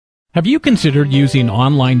Have you considered using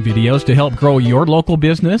online videos to help grow your local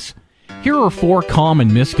business? Here are 4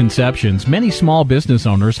 common misconceptions many small business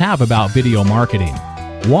owners have about video marketing.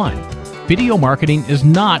 1. Video marketing is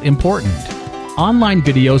not important. Online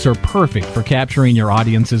videos are perfect for capturing your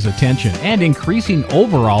audience's attention and increasing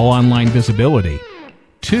overall online visibility.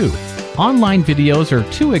 2. Online videos are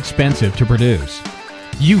too expensive to produce.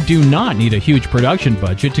 You do not need a huge production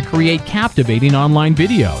budget to create captivating online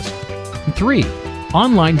videos. 3.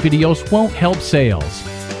 Online videos won't help sales.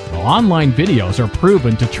 Online videos are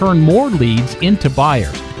proven to turn more leads into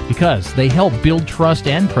buyers because they help build trust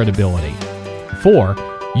and credibility. 4.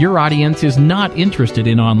 Your audience is not interested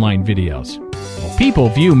in online videos. People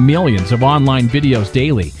view millions of online videos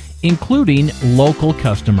daily, including local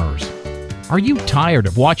customers. Are you tired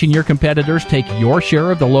of watching your competitors take your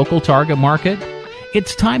share of the local target market?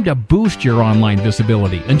 It's time to boost your online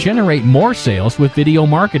visibility and generate more sales with video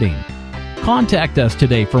marketing. Contact us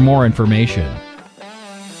today for more information.